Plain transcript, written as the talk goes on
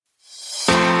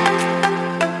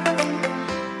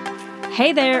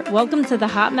Hey there, welcome to the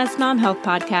Hot Mess Mom Health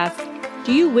Podcast.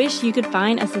 Do you wish you could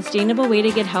find a sustainable way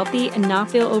to get healthy and not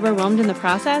feel overwhelmed in the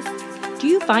process? Do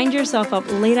you find yourself up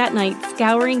late at night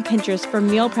scouring Pinterest for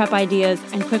meal prep ideas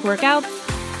and quick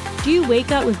workouts? Do you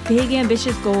wake up with big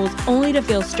ambitious goals only to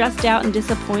feel stressed out and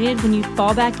disappointed when you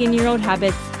fall back into your old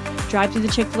habits, drive through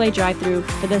the Chick-fil-A drive-thru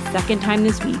for the second time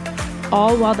this week,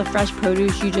 all while the fresh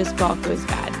produce you just bought goes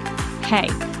bad? Hey,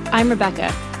 I'm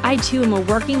Rebecca. I too am a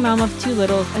working mom of two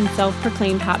littles and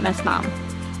self-proclaimed hot mess mom.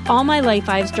 All my life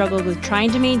I've struggled with trying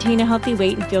to maintain a healthy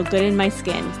weight and feel good in my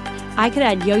skin. I could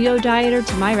add yo-yo dieter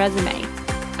to my resume.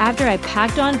 After I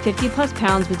packed on 50 plus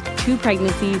pounds with 2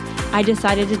 pregnancies, I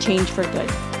decided to change for good.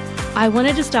 I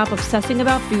wanted to stop obsessing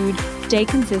about food, stay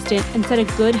consistent, and set a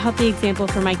good, healthy example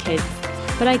for my kids.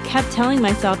 But I kept telling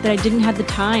myself that I didn't have the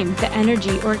time, the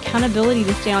energy, or accountability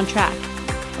to stay on track,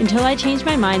 until I changed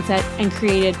my mindset and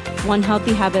created one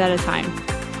healthy habit at a time.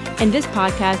 In this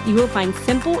podcast, you will find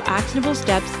simple, actionable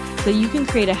steps so you can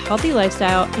create a healthy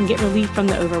lifestyle and get relief from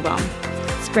the overwhelm.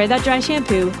 Spray that dry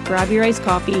shampoo, grab your iced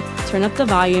coffee, turn up the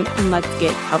volume, and let's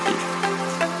get healthy.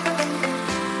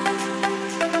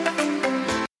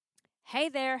 Hey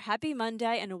there, happy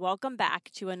Monday, and welcome back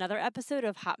to another episode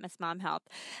of Hot Mess Mom Health.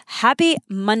 Happy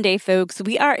Monday, folks.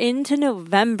 We are into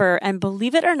November, and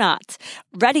believe it or not,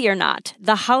 ready or not,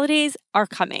 the holidays are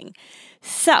coming.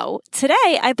 So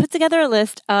today I put together a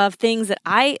list of things that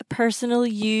I personally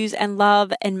use and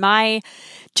love in my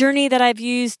journey that I've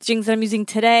used, things that I'm using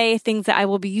today, things that I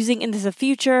will be using in the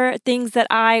future, things that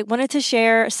I wanted to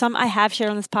share. Some I have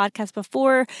shared on this podcast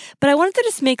before, but I wanted to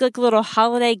just make like a little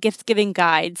holiday gift giving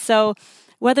guide. So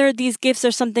whether these gifts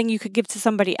are something you could give to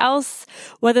somebody else,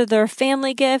 whether they're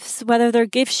family gifts, whether they're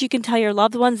gifts you can tell your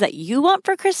loved ones that you want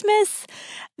for Christmas,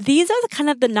 these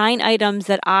are the 9 items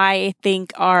that I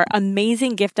think are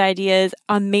amazing gift ideas,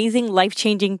 amazing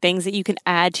life-changing things that you can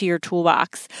add to your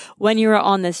toolbox when you're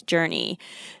on this journey.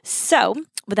 So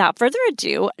without further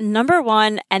ado, number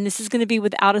 1, and this is going to be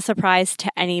without a surprise to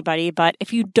anybody, but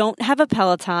if you don't have a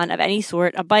Peloton of any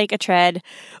sort, a bike, a tread,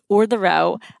 or the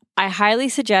row, I highly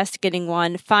suggest getting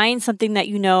one. Find something that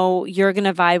you know you're going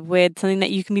to vibe with, something that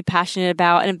you can be passionate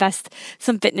about and invest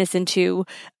some fitness into.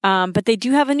 But they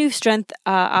do have a new strength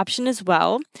option as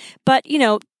well. But,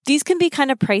 these can be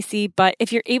kind of pricey, but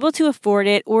if you're able to afford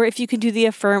it, or if you can do the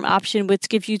Affirm option, which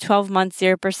gives you 12 months,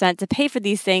 0% to pay for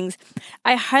these things,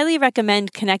 I highly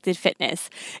recommend Connected Fitness.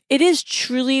 It is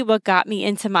truly what got me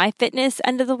into my fitness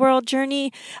end of the world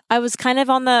journey. I was kind of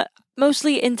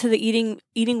mostly into the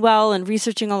eating well and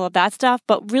researching all of that stuff.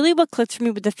 But really what clicked for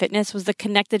me with the fitness was the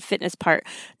Connected Fitness part.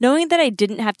 Knowing that I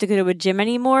didn't have to go to a gym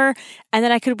anymore and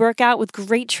that I could work out with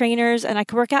great trainers and I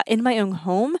could work out in my own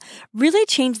home really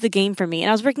changed the game for me. And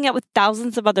I was working out with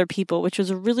thousands of other people, which was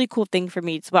a really cool thing for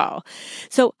me as well.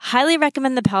 So highly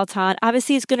recommend the Peloton.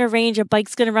 Obviously it's going to range. A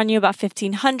bike's going to run you about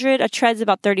 $1,500. A tread's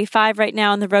about $35 right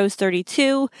now, and the row's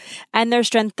 $32. And their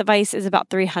strength device is about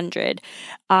 $300.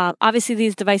 Obviously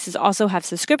these devices also have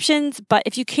subscriptions, but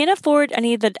if you can't afford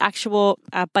any of the actual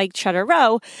bike, tread, or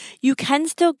row, you can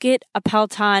still get a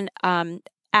Peloton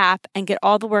app and get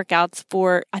all the workouts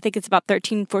for, I think it's about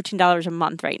 $13, $14 a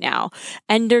month right now.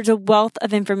 And there's a wealth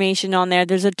of information on there.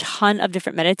 There's a ton of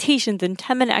different meditations and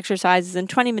 10-minute exercises and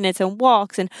 20 minutes and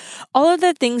walks and all of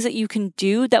the things that you can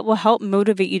do that will help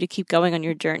motivate you to keep going on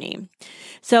your journey.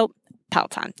 So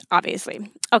Peloton,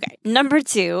 obviously. Okay, number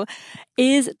 2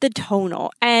 is the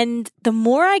tonal. And the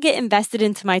more I get invested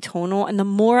into my tonal and the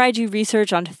more I do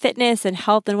research on fitness and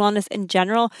health and wellness in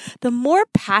general, the more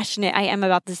passionate I am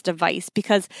about this device,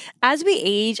 because as we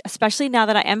age, especially now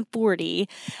that I am 40,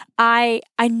 I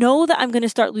know that I'm going to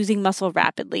start losing muscle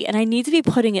rapidly and I need to be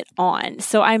putting it on.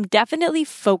 So I'm definitely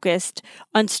focused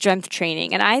on strength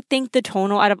training. And I think the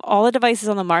tonal out of all the devices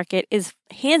on the market is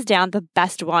hands down the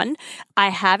best one. I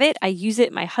have it. I use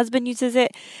it. My husband uses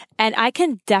it. And I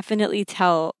can definitely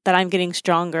tell that I'm getting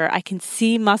stronger. I can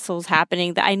see muscles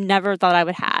happening that I never thought I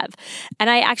would have. And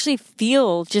I actually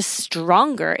feel just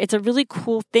stronger. It's a really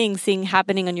cool thing seeing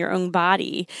happening on your own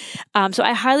body. So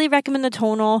I highly recommend the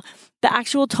tonal. The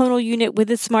actual tonal unit with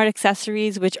the smart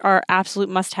accessories, which are absolute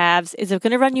must-haves, is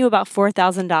going to run you about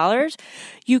 $4,000.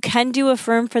 You can do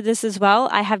Affirm for this as well.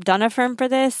 I have done Affirm for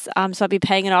this, so I'll be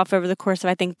paying it off over the course of,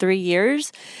 I think, 3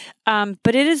 years.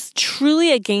 But it is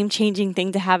truly a game-changing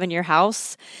thing to have in your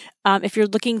house. If you're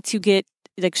looking to get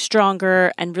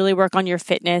stronger and really work on your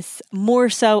fitness, more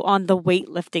so on the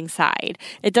weightlifting side.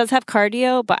 It does have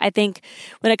cardio, but I think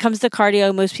when it comes to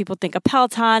cardio, most people think of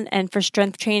Peloton, and for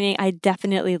strength training, I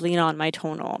definitely lean on my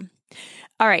tonal.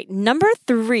 All right, number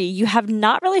 3, you have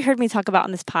not really heard me talk about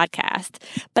on this podcast,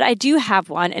 but I do have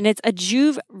one, and it's a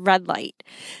Joovv Red Light.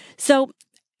 So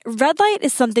Red light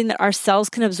is something that our cells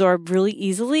can absorb really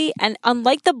easily. And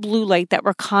unlike the blue light that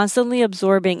we're constantly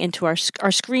absorbing into our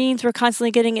screens, we're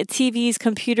constantly getting at TVs,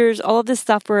 computers, all of this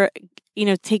stuff we're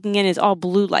taking in is all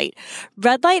blue light.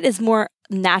 Red light is more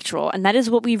natural, and that is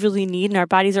what we really need, and our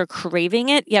bodies are craving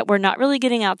it, yet we're not really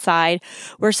getting outside.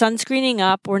 We're sunscreening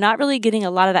up. We're not really getting a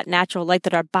lot of that natural light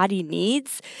that our body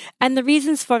needs. And the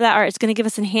reasons for that are it's going to give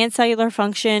us enhanced cellular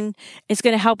function. It's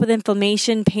going to help with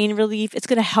inflammation, pain relief. It's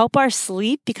going to help our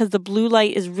sleep because the blue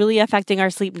light is really affecting our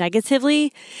sleep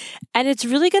negatively. And it's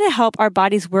really going to help our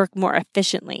bodies work more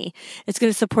efficiently. It's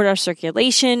going to support our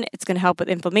circulation. It's going to help with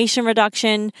inflammation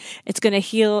reduction. It's going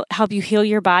to help you heal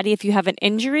your body if you have an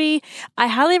injury. I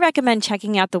highly recommend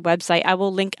checking out the website. I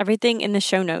will link everything in the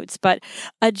show notes. But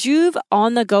a Joovv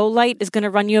on-the-go light is going to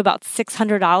run you about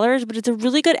 $600, but it's a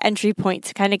really good entry point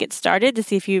to kind of get started to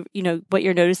see if what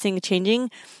you're noticing changing.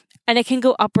 And it can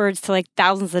go upwards to like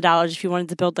thousands of dollars if you wanted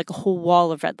to build like a whole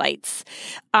wall of red lights.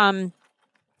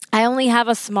 I only have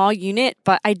a small unit,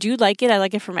 but I do like it. I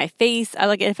like it for my face. I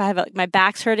like it if I have my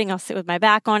back's hurting, I'll sit with my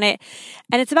back on it.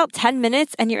 And it's about 10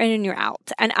 minutes and you're in and you're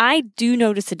out. And I do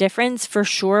notice a difference for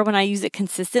sure when I use it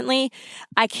consistently.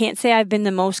 I can't say I've been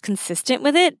the most consistent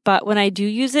with it, but when I do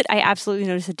use it, I absolutely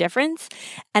notice a difference.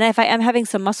 And if I am having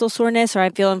some muscle soreness or I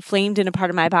feel inflamed in a part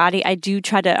of my body, I do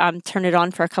try to turn it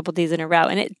on for a couple days in a row,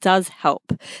 and it does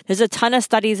help. There's a ton of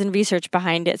studies and research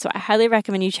behind it, so I highly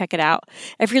recommend you check it out.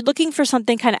 If you're looking for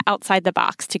something kind of outside the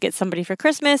box to get somebody for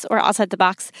Christmas, or outside the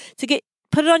box to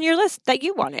put it on your list that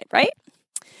you want it, right?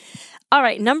 All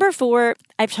right, number 4,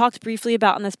 I've talked briefly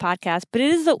about on this podcast, but it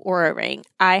is the Oura Ring.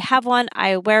 I have one,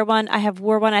 I wear one, I have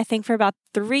wore one, I think for about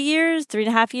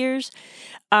 3.5 years.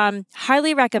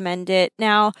 Highly recommend it.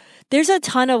 Now, there's a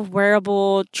ton of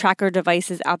wearable tracker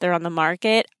devices out there on the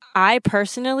market. I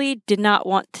personally did not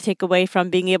want to take away from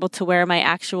being able to wear my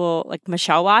actual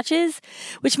Michelle watches,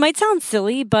 which might sound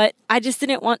silly, but I just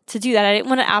didn't want to do that. I didn't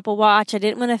want an Apple Watch. I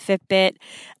didn't want a Fitbit.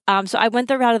 So I went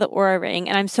the route of the Oura Ring,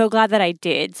 and I'm so glad that I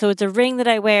did. So it's a ring that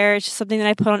I wear. It's just something that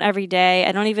I put on every day.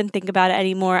 I don't even think about it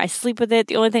anymore. I sleep with it.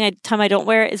 The only time I don't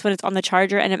wear it is when it's on the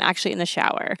charger and I'm actually in the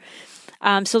shower.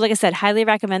 So like I said, highly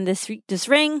recommend this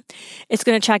ring. It's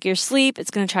going to track your sleep. It's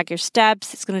going to track your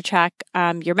steps. It's going to track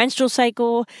your menstrual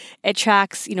cycle. It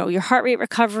tracks, your heart rate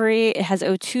recovery. It has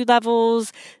O2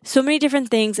 levels, so many different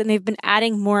things. And they've been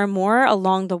adding more and more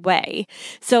along the way.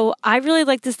 So I really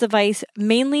like this device.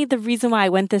 Mainly the reason why I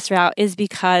went this route is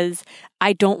because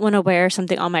I don't want to wear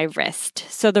something on my wrist.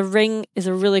 So the ring is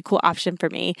a really cool option for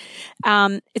me.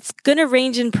 It's going to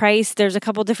range in price. There's a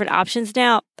couple different options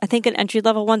now. I think an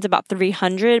entry-level one's about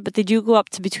 $300, but they do go up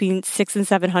to between $600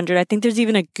 and $700. I think there's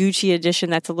even a Gucci edition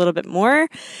that's a little bit more.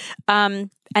 And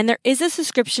there is a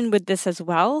subscription with this as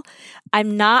well.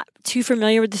 I'm not too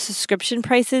familiar with the subscription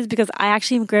prices because I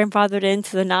actually am grandfathered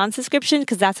into the non-subscription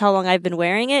because that's how long I've been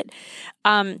wearing it.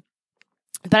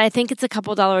 But I think it's a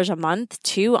couple dollars a month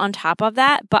too on top of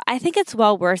that. But I think it's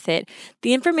well worth it.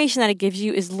 The information that it gives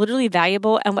you is literally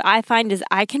valuable. And what I find is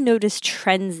I can notice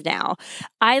trends now.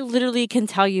 I literally can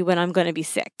tell you when I'm going to be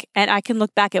sick. And I can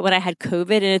look back at when I had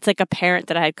COVID and it's like apparent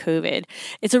that I had COVID.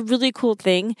 It's a really cool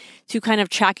thing to kind of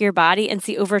track your body and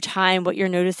see over time what you're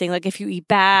noticing. Like if you eat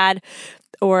bad,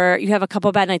 or you have a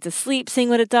couple bad nights of sleep, seeing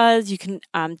what it does. You can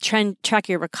track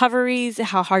your recoveries,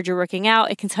 how hard you're working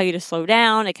out. It can tell you to slow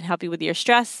down. It can help you with your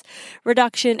stress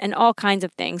reduction and all kinds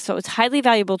of things. So it's a highly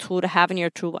valuable tool to have in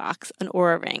your toolbox, an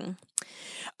Oura Ring.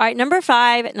 All right, number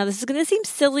 5. Now this is going to seem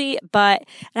silly, and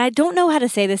I don't know how to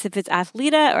say this if it's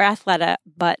Athleta or Athleta,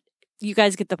 but you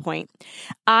guys get the point.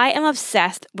 I am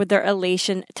obsessed with their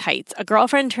Elation tights. A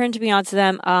girlfriend turned me onto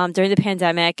them during the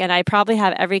pandemic, and I probably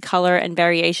have every color and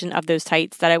variation of those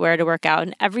tights that I wear to work out.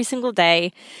 And every single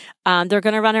day, they're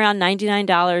going to run around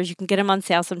 $99. You can get them on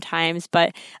sale sometimes,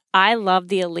 but I love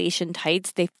the Elation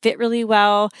tights. They fit really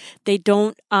well. They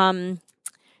don't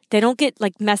get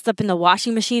messed up in the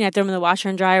washing machine. I throw them in the washer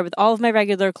and dryer with all of my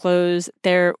regular clothes.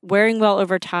 They're wearing well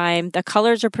over time. The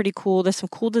colors are pretty cool. There's some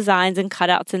cool designs and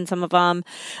cutouts in some of them.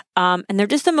 And they're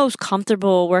just the most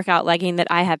comfortable workout legging that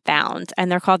I have found.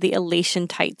 And they're called the Elation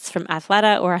tights from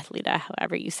Athleta or Athleta,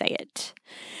 however you say it.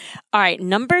 All right,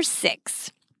 number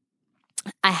 6.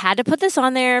 I had to put this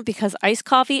on there because iced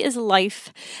coffee is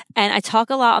life. And I talk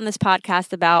a lot on this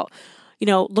podcast about,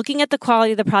 looking at the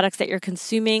quality of the products that you're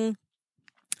consuming.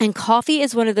 And coffee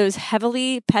is one of those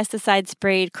heavily pesticide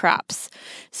sprayed crops.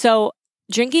 So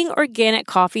drinking organic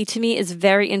coffee to me is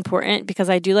very important because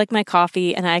I do like my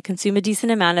coffee and I consume a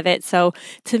decent amount of it. So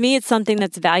to me, it's something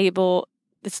that's valuable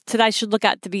that I should look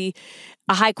at to be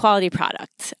a high quality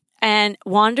product. And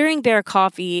Wandering Bear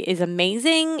coffee is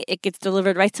amazing. It gets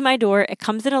delivered right to my door. It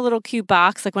comes in a little cute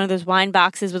box, like one of those wine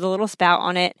boxes with a little spout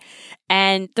on it.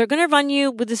 And they're going to run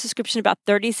you with the subscription about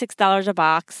 $36 a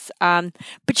box.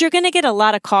 But you're going to get a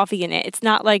lot of coffee in it. It's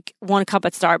not like one cup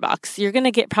at Starbucks. You're going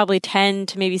to get probably 10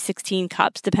 to maybe 16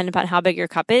 cups, depending upon how big your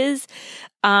cup is.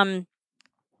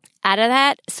 Out of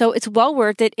that. So it's well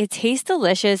worth it. It tastes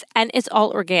delicious and it's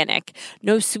all organic.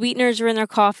 No sweeteners are in their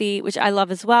coffee, which I love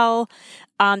as well.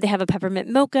 They have a peppermint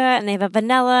mocha and they have a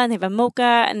vanilla and they have a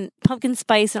mocha and pumpkin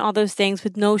spice and all those things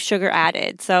with no sugar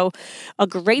added. So a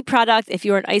great product if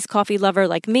you're an iced coffee lover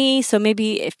like me. So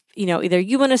maybe if, either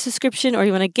you want a subscription or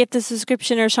you want to gift a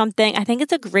subscription or something, I think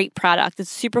it's a great product. It's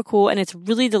super cool and it's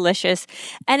really delicious.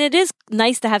 And it is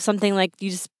nice to have something like you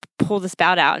just pull the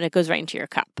spout out and it goes right into your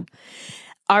cup.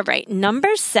 All right,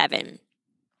 number 7.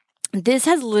 This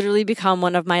has literally become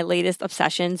one of my latest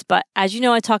obsessions, but as you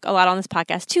know, I talk a lot on this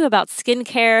podcast too about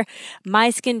skincare, my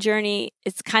skin journey.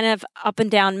 It's kind of up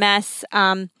and down mess,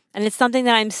 and it's something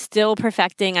that I'm still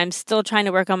perfecting. I'm still trying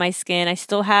to work on my skin. I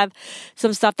still have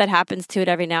some stuff that happens to it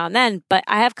every now and then, but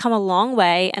I have come a long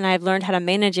way and I've learned how to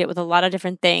manage it with a lot of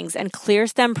different things. And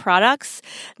ClearStem products,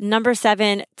 number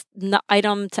 7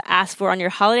 item to ask for on your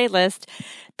holiday list.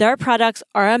 Their products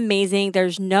are amazing.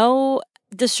 There's no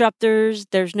disruptors.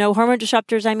 There's no hormone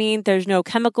disruptors. There's no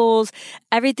chemicals.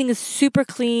 Everything is super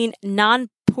clean,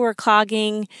 non-pore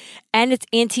clogging, and it's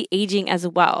anti-aging as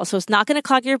well. So it's not going to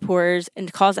clog your pores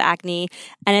and cause acne,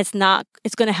 and it's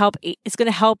going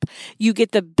to help you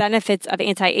get the benefits of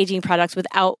anti-aging products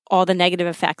without all the negative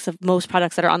effects of most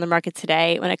products that are on the market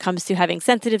today when it comes to having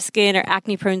sensitive skin or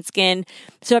acne-prone skin.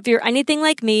 So if you're anything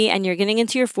like me and you're getting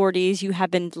into your 40s, you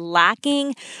have been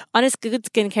lacking on a good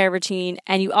skincare routine,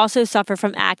 and you also suffer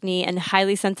from acne and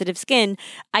highly sensitive skin,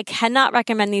 I cannot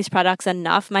recommend these products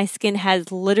enough. My skin has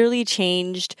literally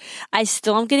changed. I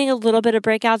still am getting a little bit of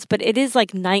breakouts, but it is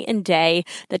like night and day.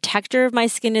 The texture of my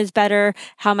skin is better.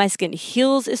 How my skin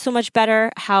heals is so much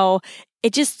better. How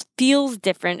it just feels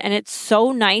different. And it's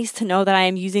so nice to know that I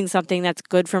am using something that's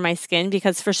good for my skin,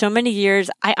 because for so many years,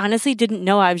 I honestly didn't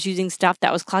know I was using stuff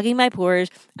that was clogging my pores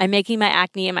and making my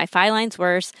acne and my fine lines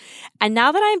worse. And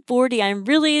now that I'm 40, I'm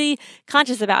really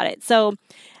conscious about it. So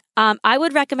I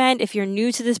would recommend, if you're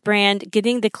new to this brand,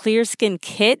 getting the Clear Skin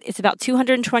Kit. It's about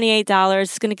 $228.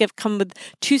 It's going to come with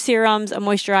 2 serums, a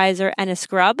moisturizer, and a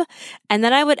scrub. And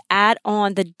then I would add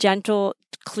on the Gentle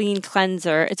Clean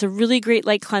Cleanser. It's a really great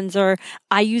light cleanser.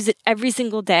 I use it every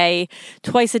single day,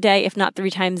 twice a day, if not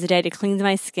 3 times a day, to cleanse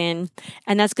my skin.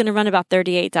 And that's going to run about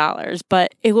 $38.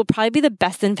 But it will probably be the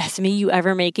best investment you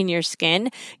ever make in your skin.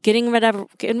 Getting rid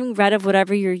of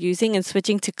whatever you're using and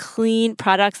switching to clean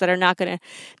products that are not going to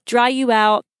dry you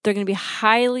out. They're going to be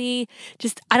highly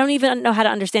I don't even know how to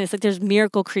understand. It's like there's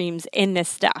miracle creams in this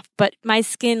stuff. But my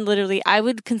skin, literally, I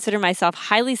would consider myself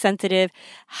highly sensitive,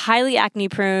 highly acne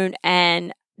prone,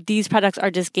 and these products are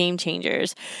just game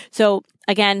changers. So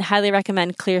again, highly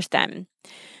recommend ClearStem.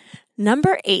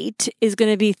 Number 8 is going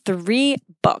to be 3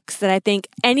 books that I think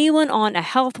anyone on a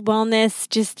health, wellness,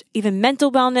 just even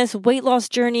mental wellness, weight loss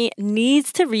journey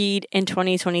needs to read in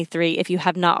 2023 if you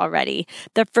have not already.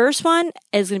 The first one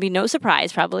is going to be no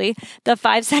surprise, probably, The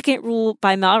 5-Second Rule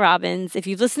by Mel Robbins. If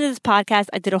you've listened to this podcast,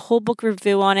 I did a whole book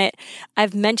review on it.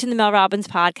 I've mentioned the Mel Robbins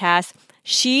podcast.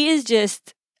 She's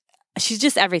just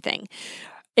everything.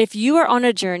 If you are on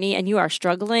a journey and you are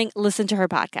struggling, listen to her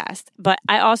podcast. But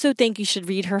I also think you should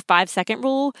read her 5-Second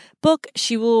Rule book.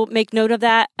 She will make note of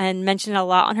that and mention it a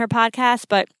lot on her podcast.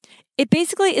 But it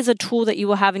basically is a tool that you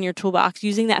will have in your toolbox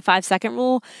using that 5-second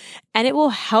rule, and it will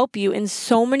help you in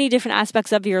so many different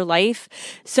aspects of your life.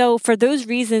 So for those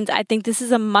reasons, I think this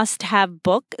is a must-have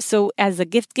book. So as a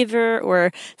gift giver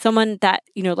or someone that,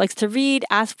 likes to read,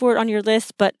 ask for it on your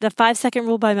list, but the 5-Second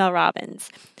Rule by Mel Robbins.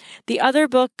 The other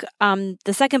book,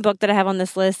 the second book that I have on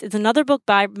this list is another book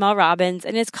by Mel Robbins,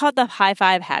 and it's called The High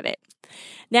Five Habit.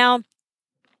 Now,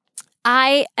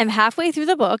 I am halfway through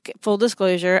the book, full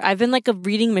disclosure. I've been like a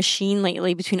reading machine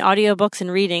lately between audiobooks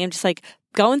and reading. I'm just like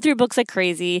going through books like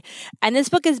crazy. And this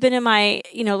book has been in my,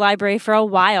 library for a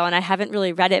while and I haven't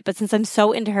really read it. But since I'm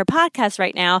so into her podcast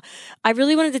right now, I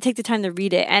really wanted to take the time to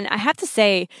read it. And I have to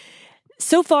say,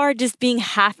 so far, just being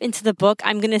half into the book,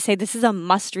 I'm going to say this is a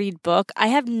must-read book. I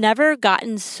have never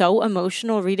gotten so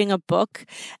emotional reading a book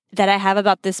that I have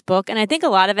about this book. And I think a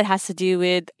lot of it has to do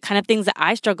with kind of things that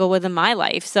I struggle with in my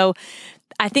life. So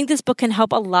I think this book can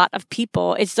help a lot of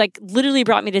people. It's like literally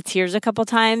brought me to tears a couple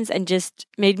times and just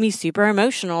made me super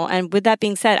emotional. And with that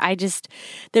being said,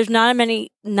 there's not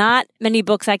many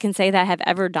books I can say that have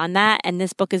ever done that. And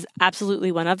this book is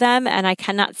absolutely one of them. And I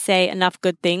cannot say enough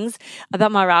good things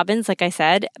about Mel Robbins, like I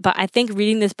said, but I think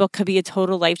reading this book could be a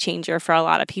total life changer for a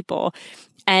lot of people.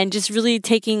 And just really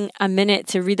taking a minute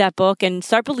to read that book and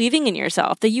start believing in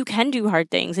yourself that you can do hard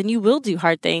things and you will do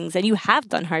hard things and you have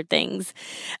done hard things.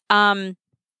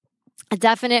 A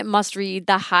definite must read,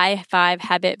 The High Five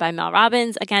Habit by Mel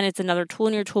Robbins. Again, it's another tool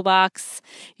in your toolbox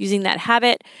using that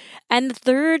habit. And the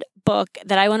third book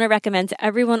that I want to recommend to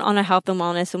everyone on a health and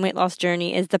wellness and weight loss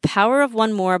journey is The Power of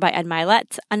One More by Ed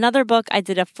Mylett. Another book I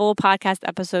did a full podcast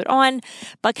episode on,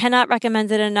 but cannot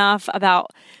recommend it enough,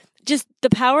 about just the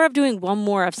power of doing one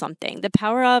more of something, the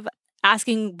power of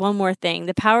asking one more thing,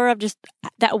 the power of just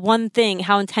that one thing,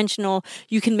 how intentional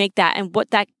you can make that and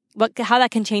how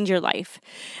that can change your life.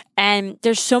 And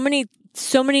there's so many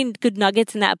good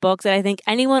nuggets in that book that I think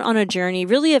anyone on a journey,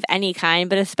 really of any kind,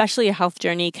 but especially a health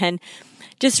journey, can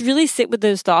just really sit with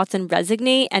those thoughts and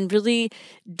resonate and really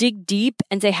dig deep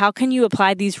and say, how can you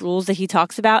apply these rules that he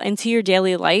talks about into your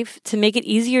daily life to make it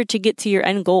easier to get to your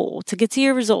end goal, to get to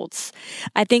your results?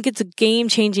 I think it's a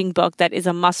game-changing book that is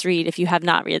a must-read if you have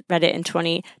not read it in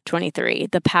 2023.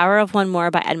 The Power of One More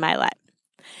by Ed Mylett.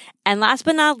 And last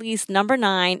but not least, number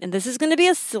 9, and this is going to be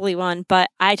a silly one,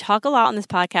 but I talk a lot on this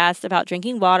podcast about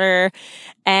drinking water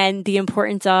and the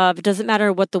importance of, it doesn't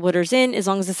matter what the water's in, as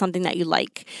long as it's something that you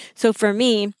like. So for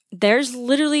me, there's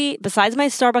literally, besides my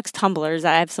Starbucks tumblers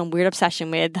that I have some weird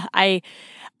obsession with, I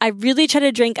really try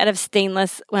to drink out of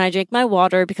stainless when I drink my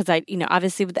water because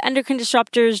obviously with the endocrine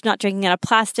disruptors, not drinking out of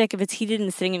plastic if it's heated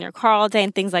and sitting in your car all day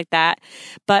and things like that.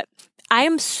 But I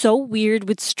am so weird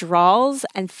with straws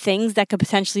and things that could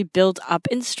potentially build up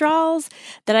in straws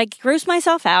that I gross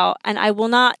myself out, and I will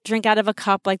not drink out of a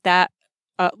cup like that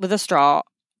with a straw.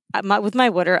 With my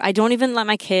water, I don't even let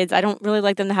my kids, I don't really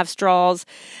like them to have straws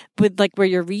with like where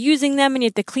you're reusing them and you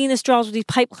have to clean the straws with these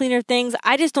pipe cleaner things.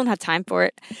 I just don't have time for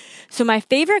it. So my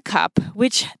favorite cup,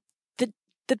 which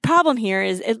the problem here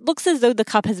is it looks as though the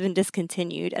cup has been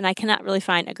discontinued and I cannot really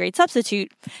find a great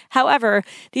substitute. However,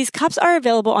 these cups are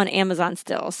available on Amazon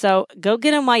still, so go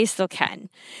get them while you still can.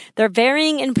 They're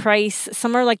varying in price.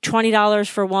 Some are like $20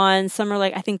 for one. Some are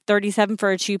like, I think, $37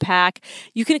 for a 2-pack.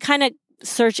 You can kind of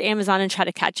search Amazon and try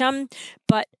to catch them.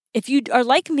 But if you are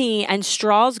like me and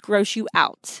straws gross you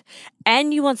out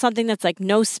and you want something that's like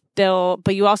no spill,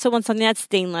 but you also want something that's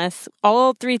stainless,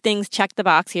 all 3 things check the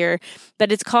box here.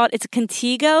 But it's a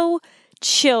Contigo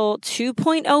Chill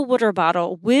 2.0 water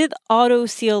bottle with auto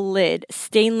seal lid,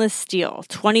 stainless steel,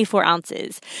 24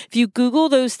 ounces. If you Google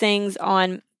those things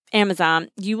on Amazon,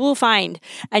 you will find,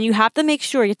 and you have to make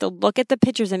sure, you have to look at the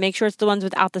pictures and make sure it's the ones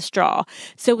without the straw.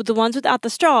 So with the ones without the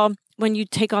straw, when you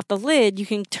take off the lid, you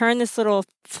can turn this little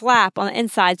flap on the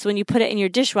inside. So when you put it in your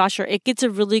dishwasher, it gets a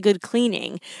really good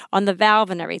cleaning on the valve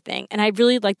and everything. And I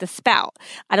really like the spout.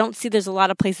 I don't see there's a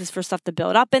lot of places for stuff to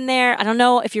build up in there. I don't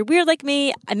know if you're weird like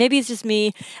me. Maybe it's just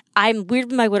me. I'm weird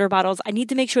with my water bottles. I need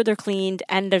to make sure they're cleaned.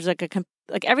 And there's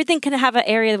like everything can have an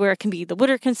area where it can be, the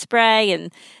water can spray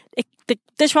and the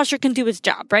dishwasher can do its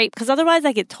job, right? Because otherwise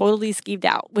I get totally skeeved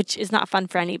out, which is not fun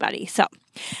for anybody. So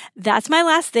that's my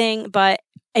last thing, but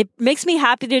it makes me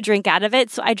happy to drink out of it,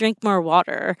 so I drink more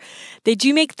water. They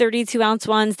do make 32-ounce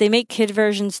ones. They make kid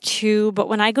versions too, but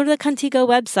when I go to the Contigo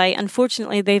website,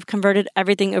 unfortunately, they've converted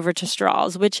everything over to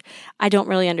straws, which I don't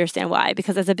really understand why,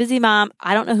 because as a busy mom,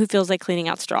 I don't know who feels like cleaning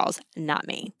out straws. Not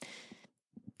me.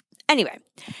 Anyway,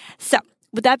 so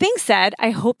with that being said,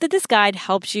 I hope that this guide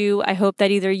helps you. I hope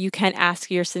that either you can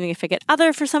ask your significant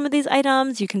other for some of these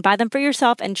items, you can buy them for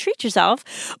yourself and treat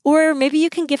yourself, or maybe you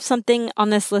can gift something on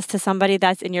this list to somebody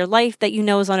that's in your life that you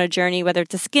know is on a journey, whether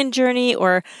it's a skin journey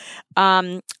or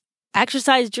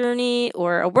exercise journey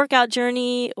or a workout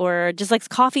journey or just like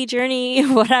coffee journey,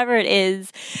 whatever it is.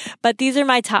 But these are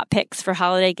my top picks for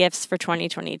holiday gifts for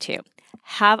 2022.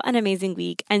 Have an amazing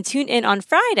week and tune in on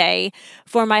Friday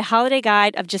for my holiday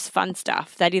guide of just fun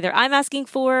stuff that either I'm asking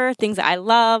for, things that I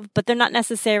love, but they're not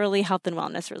necessarily health and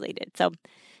wellness related. So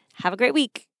have a great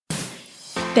week.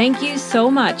 Thank you so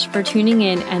much for tuning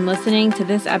in and listening to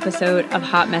this episode of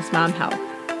Hot Mess Mom Health.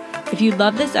 If you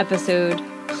love this episode,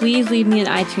 please leave me an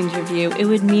iTunes review. It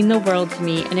would mean the world to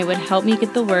me and it would help me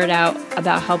get the word out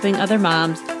about helping other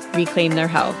moms reclaim their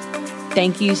health.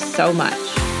 Thank you so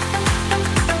much.